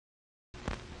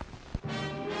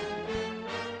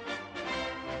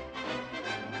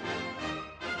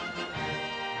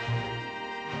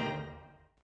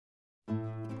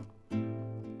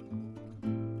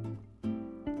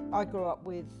I grew up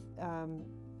with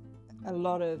a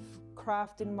lot of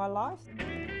craft in my life.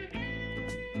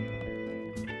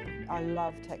 I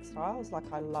love textiles,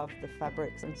 like I love the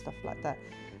fabrics and stuff like that.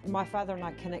 My father and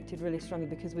I connected really strongly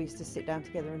because we used to sit down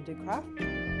together and do craft.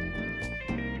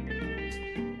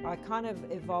 I kind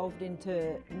of evolved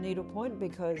into needlepoint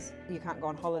because you can't go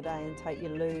on holiday and take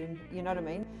your loom, you know what I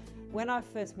mean? When I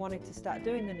first wanted to start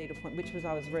doing the needlepoint, which was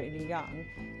I was really young,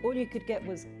 all you could get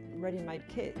was ready-made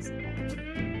kits.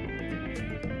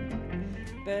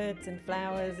 Birds and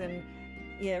flowers and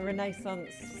yeah, Renaissance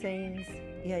scenes.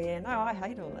 No, I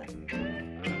hate all that.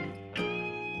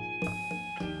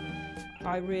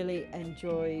 I really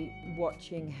enjoy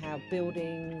watching how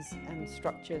buildings and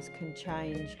structures can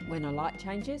change when a light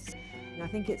changes. And I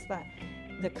think it's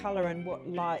the colour and what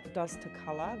light does to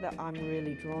colour that I'm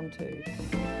really drawn to.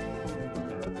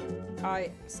 I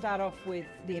start off with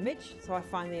the image, so I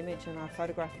find the image and I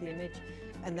photograph the image,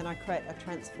 and then I create a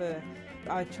transfer.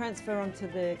 I transfer onto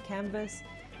the canvas,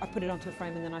 I put it onto a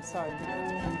frame and then I sew.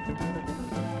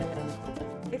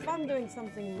 If I'm doing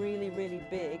something really, really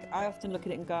big, I often look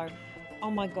at it and go, oh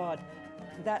my God,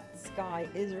 that sky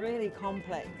is really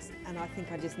complex and I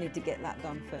think I just need to get that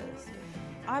done first.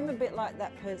 I'm a bit like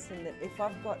that person that if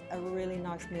I've got a really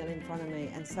nice meal in front of me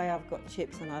and say I've got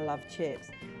chips and I love chips,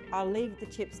 I'll leave the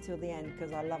chips till the end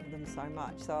because I love them so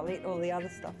much. So I'll eat all the other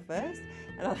stuff first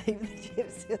and I'll leave the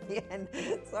chips till the end.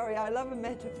 Sorry, I love a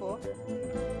metaphor.